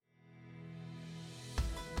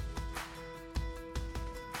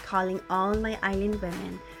calling all my island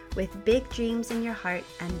women with big dreams in your heart,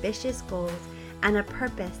 ambitious goals, and a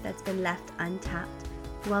purpose that's been left untapped.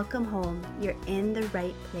 Welcome home. You're in the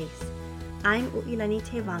right place. I'm Uilani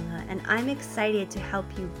Tevanga, and I'm excited to help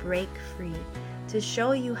you break free, to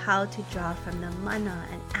show you how to draw from the mana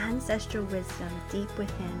and ancestral wisdom deep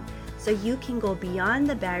within, so you can go beyond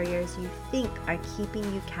the barriers you think are keeping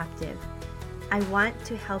you captive. I want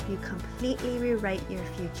to help you completely rewrite your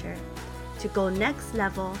future, to go next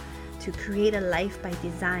level, to create a life by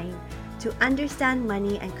design, to understand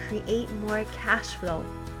money and create more cash flow,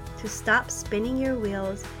 to stop spinning your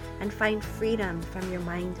wheels and find freedom from your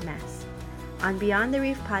mind mess. On Beyond the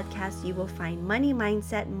Reef podcast, you will find money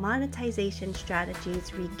mindset, monetization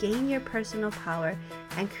strategies, regain your personal power,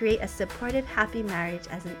 and create a supportive, happy marriage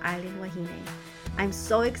as an island wahine. I'm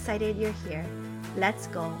so excited you're here. Let's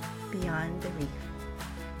go beyond the reef.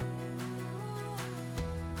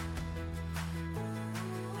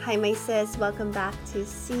 Hi, my sis. Welcome back to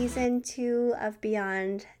season 2 of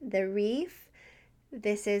Beyond the Reef.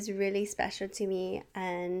 This is really special to me,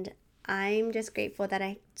 and I'm just grateful that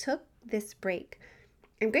I took this break.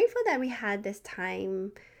 I'm grateful that we had this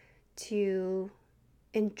time to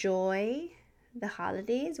enjoy the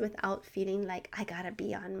holidays without feeling like I gotta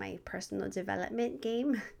be on my personal development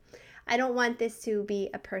game. I don't want this to be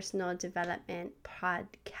a personal development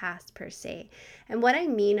podcast per se. And what I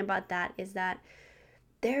mean about that is that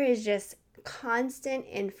there is just constant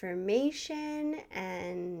information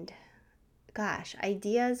and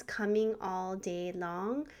ideas coming all day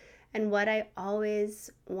long. And what I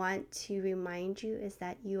always want to remind you is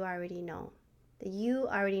that you already know. That you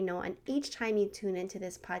already know. And each time you tune into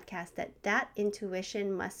this podcast, that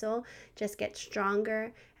intuition muscle just gets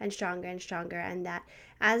stronger and stronger and stronger. And that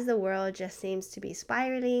as the world just seems to be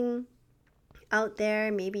spiraling out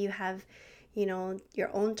there, maybe you have,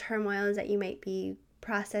 your own turmoils that you might be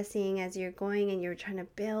processing as you're going and you're trying to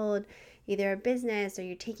build either a business or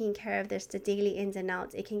you're taking care of the daily ins and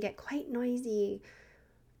outs. It can get quite noisy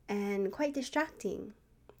and quite distracting.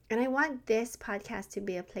 And I want this podcast to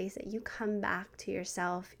be a place that you come back to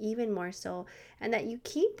yourself even more so, and that you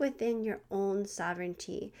keep within your own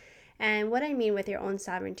sovereignty. And what I mean with your own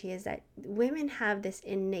sovereignty is that women have this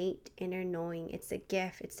innate inner knowing. It's a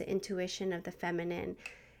gift. It's the intuition of the feminine.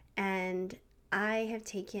 And I have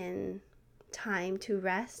taken time to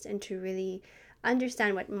rest and to really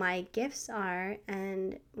understand what my gifts are.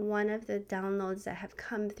 And one of the downloads that have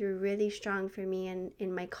come through really strong for me and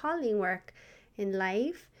in my calling work in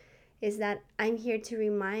life is that I'm here to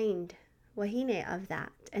remind wahine of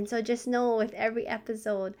that. And so just know with every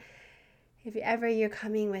episode, if ever you're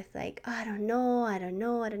coming with like, oh, I don't know,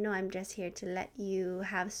 I'm just here to let you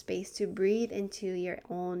have space to breathe into your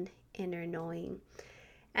own inner knowing.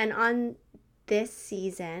 And on this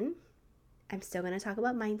season, I'm still going to talk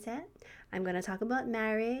about mindset. I'm going to talk about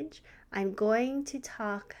marriage. I'm going to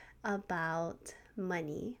talk about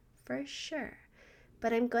money for sure.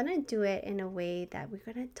 But I'm going to do it in a way that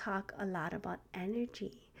we're going to talk a lot about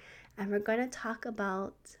energy. And we're going to talk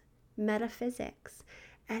about metaphysics.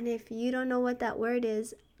 And if you don't know what that word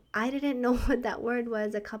is, I didn't know what that word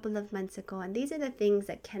was a couple of months ago. And these are the things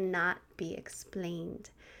that cannot be explained.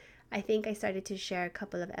 I think I started to share a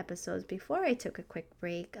couple of episodes before I took a quick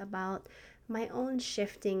break about my own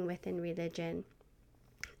shifting within religion.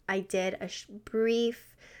 I did a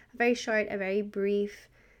very brief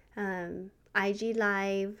IG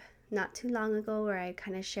live not too long ago where I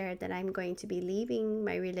kind of shared that I'm going to be leaving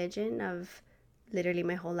my religion of literally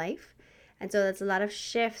my whole life. And so that's a lot of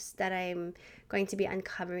shifts that I'm going to be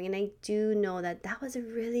uncovering. And I do know that was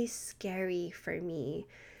really scary for me.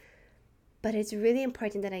 But it's really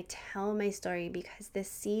important that I tell my story because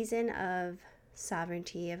this season of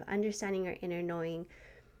sovereignty, of understanding our inner knowing,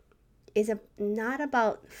 is not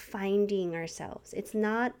about finding ourselves. It's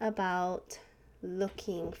not about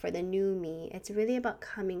looking for the new me. It's really about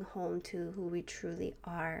coming home to who we truly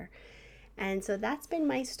are. And so that's been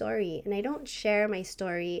my story. And I don't share my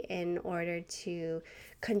story in order to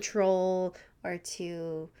control or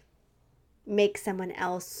to make someone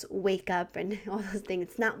else wake up and all those things.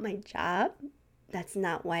 It's not my job. That's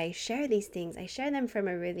not why I share these things. I share them from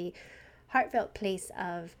a really heartfelt place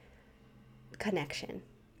of connection.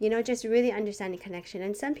 Just really understanding connection.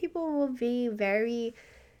 And some people will be very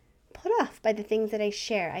put off by the things that I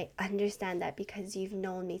share. I understand that because you've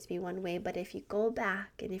known me to be one way. But if you go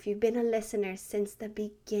back and if you've been a listener since the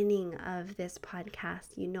beginning of this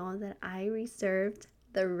podcast, you know that I reserved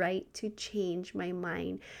the right to change my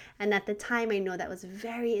mind. And at the time, I know that was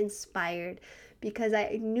very inspired because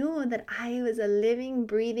I knew that I was a living,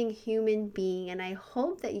 breathing human being. And I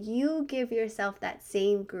hope that you give yourself that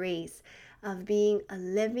same grace of being a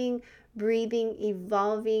living, breathing,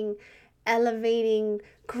 evolving, elevating,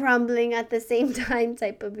 crumbling at the same time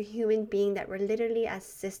type of human being, that we're literally as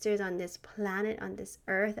sisters on this planet, on this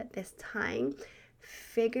earth at this time,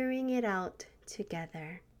 figuring it out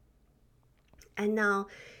together. And now,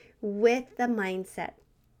 with the mindset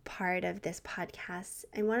part of this podcast,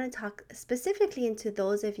 I want to talk specifically into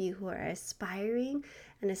those of you who are aspiring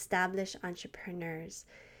and established entrepreneurs.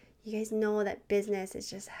 You guys know that business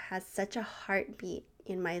has such a heartbeat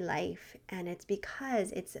in my life, and it's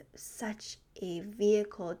because it's such a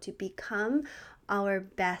vehicle to become our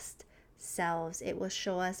best selves. It will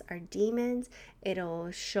show us our demons,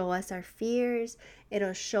 it'll show us our fears,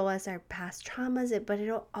 it'll show us our past traumas, but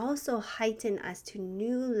it'll also heighten us to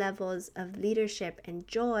new levels of leadership and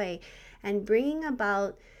joy, and bringing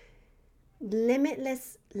about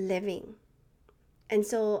limitless living. And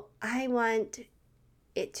so I want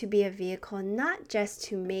it to be a vehicle not just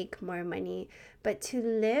to make more money, but to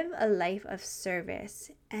live a life of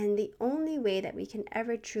service. And the only way that we can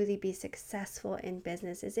ever truly be successful in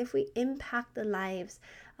business is if we impact the lives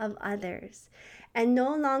of others. And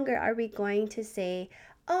no longer are we going to say,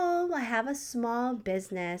 oh, I have a small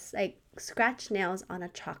business, like scratch nails on a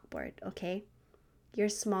chalkboard, okay? Your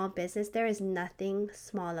small business, there is nothing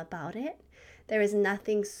small about it. There is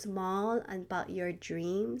nothing small about your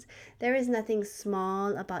dreams. There is nothing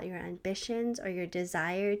small about your ambitions or your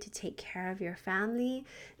desire to take care of your family.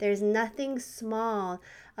 There is nothing small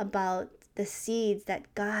about the seeds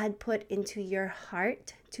that God put into your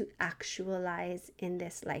heart to actualize in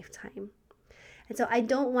this lifetime. And so I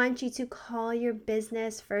don't want you to call your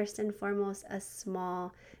business first and foremost a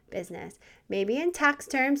small business. Maybe in tax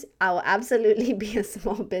terms, I will absolutely be a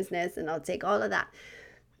small business and I'll take all of that.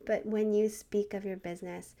 But when you speak of your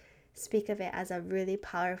business, speak of it as a really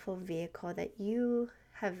powerful vehicle that you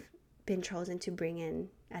have been chosen to bring in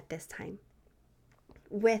at this time.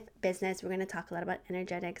 With business, we're going to talk a lot about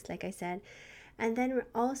energetics, like I said. And then we're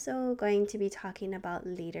also going to be talking about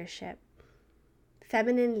leadership,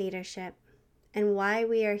 feminine leadership, and why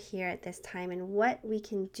we are here at this time and what we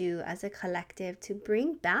can do as a collective to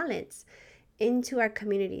bring balance into our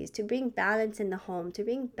communities, to bring balance in the home, to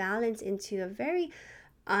bring balance into a very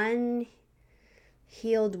unhealed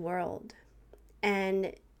world.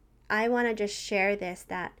 And I want to just share this,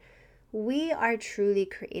 that we are truly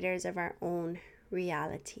creators of our own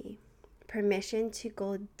reality. Permission to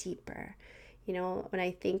go deeper. You know, when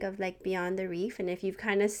I think of like Beyond the Reef, and if you've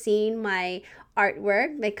kind of seen my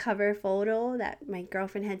artwork, my cover photo that my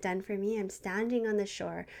girlfriend had done for me, I'm standing on the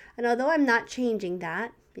shore. And although I'm not changing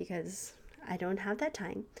that because I don't have that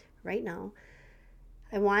time right now,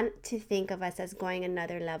 I want to think of us as going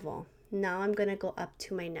another level. Now I'm going to go up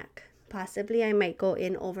to my neck. Possibly I might go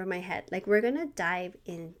in over my head. Like, we're going to dive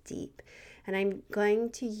in deep. And I'm going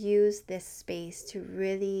to use this space to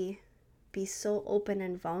really be so open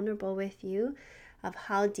and vulnerable with you of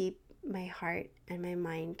how deep my heart and my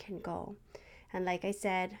mind can go. And like I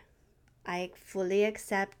said, I fully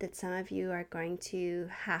accept that some of you are going to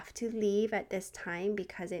have to leave at this time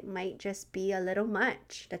because it might just be a little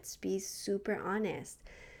much. Let's be super honest.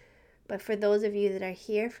 But for those of you that are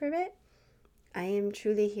here for it, I am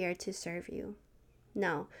truly here to serve you.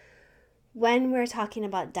 Now, when we're talking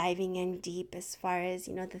about diving in deep as far as,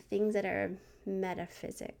 you know, the things that are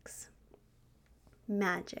metaphysics,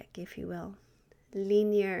 magic, if you will,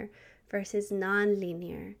 linear versus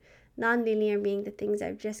non-linear. Non-linear being the things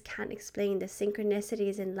I just can't explain, the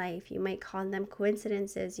synchronicities in life. You might call them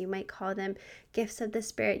coincidences. You might call them gifts of the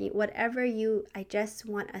spirit. Whatever I just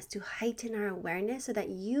want us to heighten our awareness so that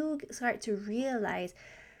you start to realize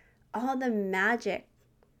all the magic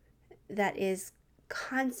that is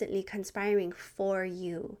constantly conspiring for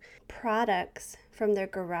you. Products from their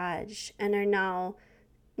garage and are now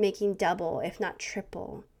making double, if not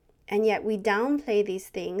triple. And yet we downplay these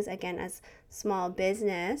things, again, as small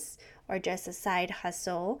business or just a side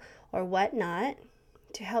hustle or whatnot,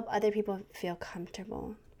 to help other people feel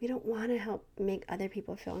comfortable. We don't want to help make other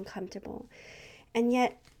people feel uncomfortable. And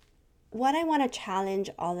yet, what I want to challenge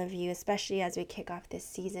all of you, especially as we kick off this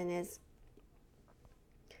season, is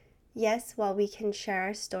yes, while we can share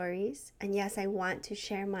our stories, and yes, I want to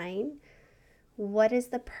share mine, what is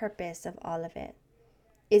the purpose of all of it?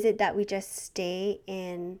 Is it that we just stay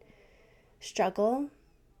in struggle?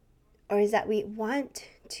 Or is that we want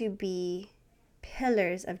to be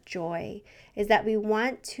pillars of joy? Is that we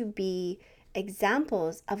want to be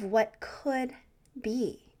examples of what could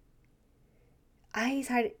be? I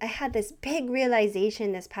had this big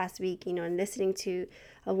realization this past week, you know, and listening to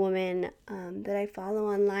a woman that I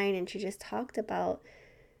follow online, and she just talked about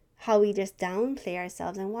how we just downplay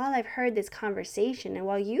ourselves. And while I've heard this conversation, and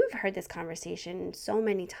while you've heard this conversation so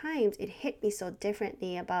many times, it hit me so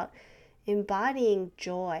differently about embodying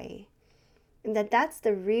joy. And that's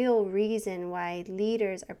the real reason why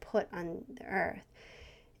leaders are put on the earth.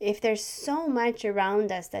 If there's so much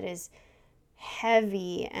around us that is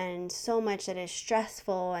heavy and so much that is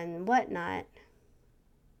stressful and whatnot,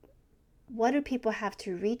 what do people have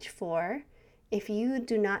to reach for if you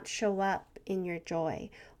do not show up in your joy?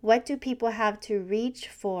 What do people have to reach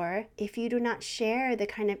for if you do not share the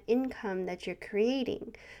kind of income that you're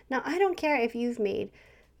creating? Now, I don't care if you've made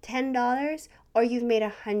 $10 or you've made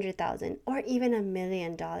 $100,000 or even $1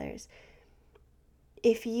 million.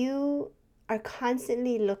 If you are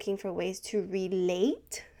constantly looking for ways to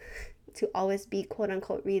relate, to always be quote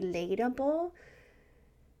unquote relatable,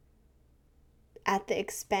 at the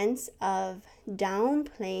expense of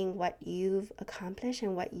downplaying what you've accomplished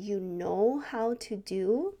and what you know how to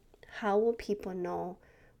do, how will people know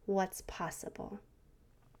what's possible?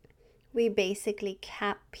 We basically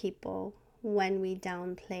cap people when we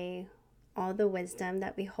downplay all the wisdom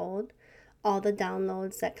that we hold, all the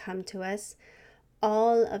downloads that come to us,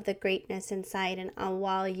 all of the greatness inside. And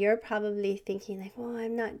while you're probably thinking like, well,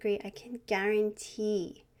 I'm not great, I can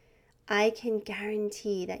guarantee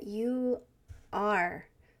that you are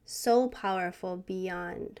so powerful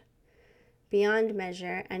beyond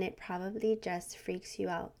measure, and it probably just freaks you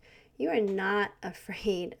out. You are not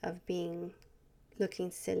afraid of looking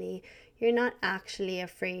silly. You're not actually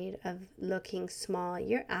afraid of looking small.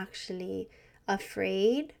 You're actually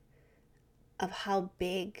afraid of how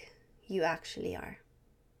big you actually are.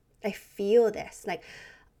 I feel this. Like,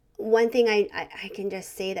 one thing I can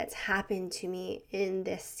just say that's happened to me in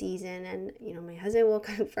this season, and my husband will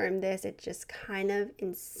confirm this, it's just kind of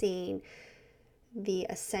insane. The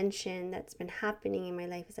ascension that's been happening in my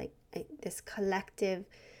life is like this collective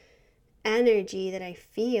energy that I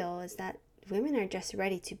feel is that women are just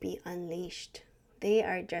ready to be unleashed. They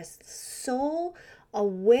are just so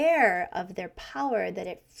aware of their power that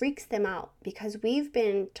it freaks them out, because we've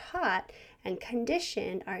been taught and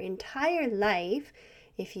conditioned our entire life,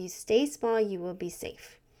 if you stay small, you will be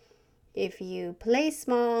safe. If you play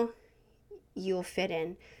small, you'll fit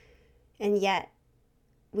in. And yet,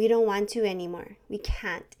 we don't want to anymore. We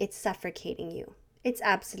can't. It's suffocating you. It's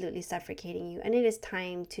absolutely suffocating you. And it is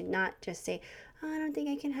time to not just say, oh, I don't think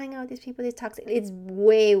I can hang out with these people, this toxic. It's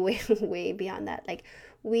way, way, way beyond that. Like,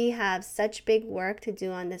 we have such big work to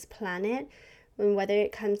do on this planet. And whether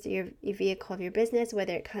it comes to your vehicle of your business,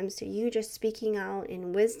 whether it comes to you just speaking out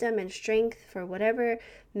in wisdom and strength for whatever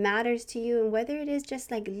matters to you, and whether it is just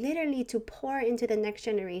like literally to pour into the next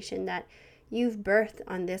generation that you've birthed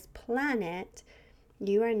on this planet,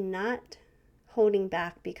 you are not holding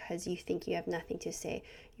back because you think you have nothing to say.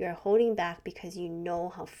 You are holding back because you know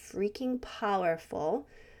how freaking powerful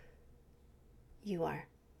you are.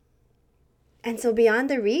 And so beyond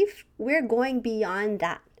the reef, we're going beyond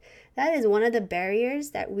that. That is one of the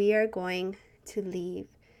barriers that we are going to leave.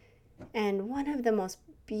 And one of the most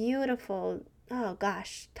beautiful,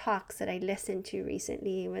 talks that I listened to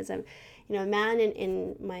recently was a man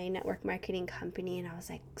in my network marketing company, and I was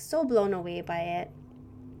like so blown away by it.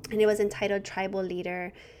 And it was entitled Tribal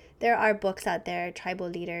Leader. There are books out there, Tribal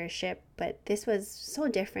Leadership, but this was so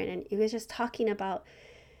different. And it was just talking about,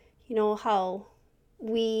 how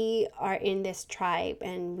we are in this tribe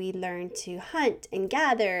and we learn to hunt and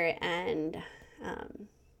gather and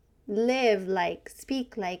live like,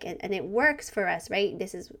 speak like, and it works for us, right?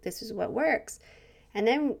 This is what works. And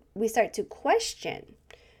then we start to question,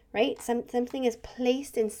 right? Something is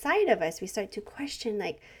placed inside of us. We start to question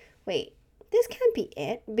like, wait, this can't be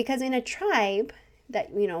it. Because in a tribe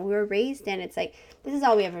that, we were raised in, it's like, this is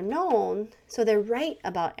all we ever known. So they're right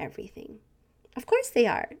about everything. Of course they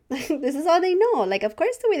are. This is all they know. Like, of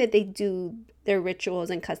course the way that they do their rituals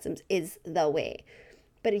and customs is the way.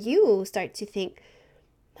 But you start to think,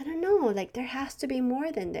 I don't know, like there has to be more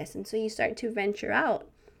than this. And so you start to venture out.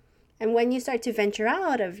 And when you start to venture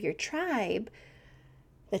out of your tribe,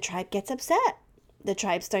 the tribe gets upset. The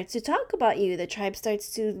tribe starts to talk about you. The tribe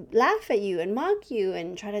starts to laugh at you and mock you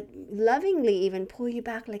and try to lovingly even pull you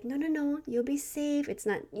back. Like, no, you'll be safe.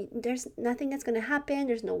 There's nothing that's going to happen.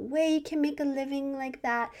 There's no way you can make a living like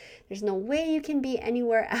that. There's no way you can be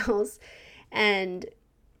anywhere else. And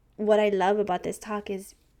what I love about this talk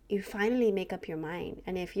is you finally make up your mind.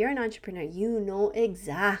 And if you're an entrepreneur, you know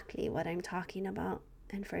exactly what I'm talking about.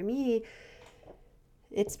 And for me,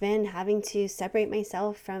 it's been having to separate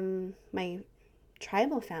myself from my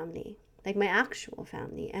tribal family, like my actual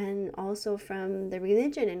family, and also from the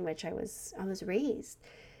religion in which I was raised.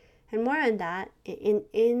 And more on that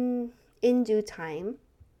in due time.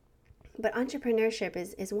 But entrepreneurship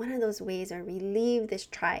is one of those ways where we leave this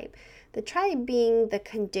tribe. The tribe being the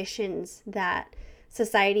conditions that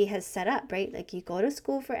society has set up, right? Like you go to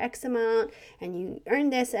school for X amount and you earn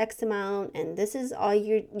this X amount, and this is all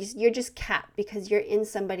you're just capped because you're in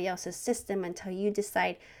somebody else's system until you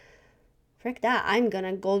decide, frick that, I'm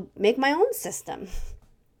gonna go make my own system.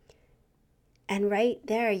 And right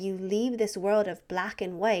there, you leave this world of black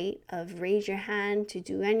and white, of raise your hand to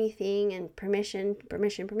do anything and permission.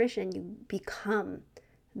 You become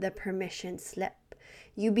the permission slip.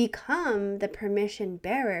 You become the permission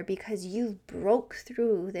bearer because you've broke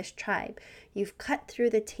through this tribe. You've cut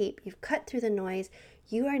through the tape. You've cut through the noise.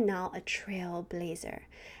 You are now a trailblazer.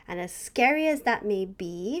 And as scary as that may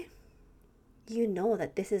be, you know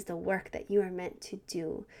that this is the work that you are meant to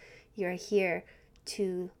do. You are here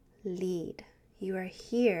to lead. You are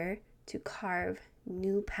here to carve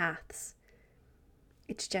new paths.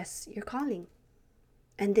 It's just your calling.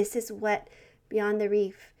 And this is what Beyond the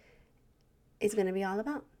Reef is going to be all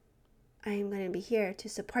about. I am going to be here to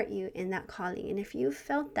support you in that calling. And if you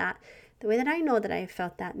felt that, the way that I know that I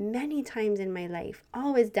felt that many times in my life,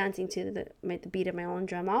 always dancing to the beat of my own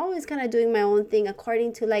drum, always kind of doing my own thing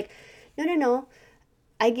according to like, no,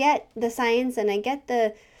 I get the science and I get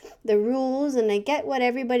the rules and I get what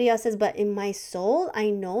everybody else says, but in my soul,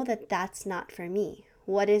 I know that that's not for me.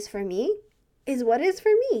 What is for me is what is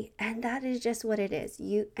for me. And that is just what it is.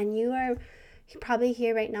 You are probably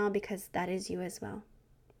here right now because that is you as well.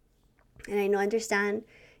 And I understand,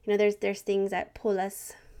 there's things that pull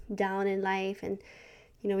us down in life, and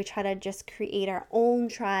we try to just create our own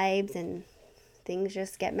tribes, and things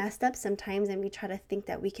just get messed up sometimes, and we try to think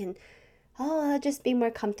that we can, I'll just be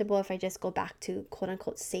more comfortable if I just go back to quote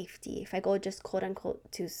unquote safety, if I go just quote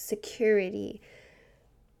unquote to security,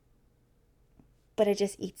 but it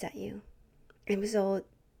just eats at you. And so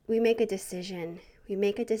we make a decision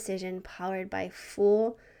powered by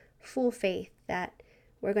full faith that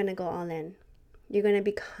we're going to go all in. You're going to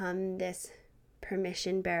become this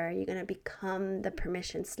permission bearer. You're going to become the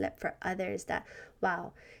permission slip for others that,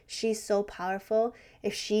 wow, she's so powerful.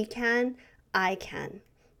 If she can, I can.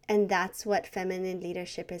 And that's what feminine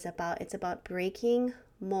leadership is about. It's about breaking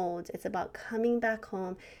molds. It's about coming back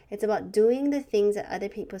home. It's about doing the things that other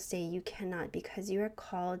people say you cannot because you are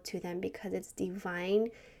called to them, because it's divine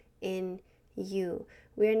in you.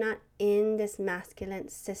 We're not in this masculine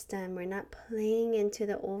system. We're not playing into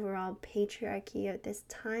the overall patriarchy of this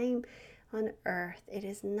time on earth. It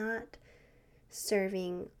is not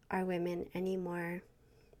serving our women anymore.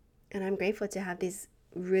 And I'm grateful to have these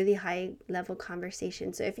really high level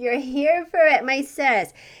conversations. So if you're here for it, my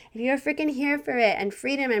sis, if you're freaking here for it, and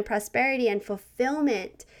freedom and prosperity and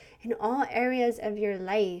fulfillment in all areas of your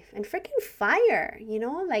life, and freaking fire,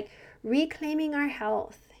 like reclaiming our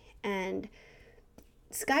health and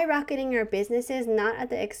skyrocketing our businesses, not at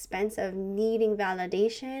the expense of needing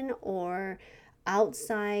validation or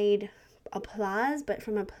outside applause, but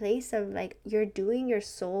from a place of like you're doing your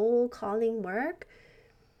soul calling work.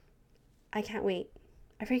 I can't wait.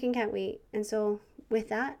 I freaking can't wait. And so with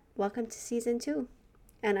that, welcome to season 2.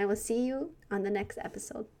 And I will see you on the next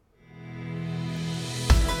episode.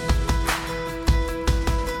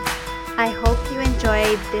 I hope you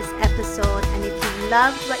enjoyed this episode. And if you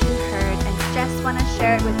loved what you heard and just want to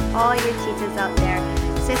share it with all your teachers out there,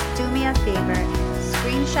 sis, do me a favor.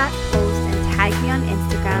 Screenshot, post, and tag me on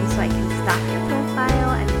Instagram so I can stalk your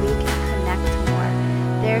profile and we can connect more.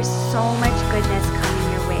 There's so much goodness coming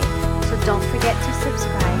your way. So don't forget to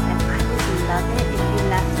subscribe, and I would love it if you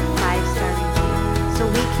left a 5-star review so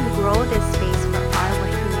we can grow this space for our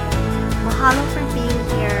women. Mahalo for being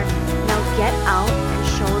here. Now get out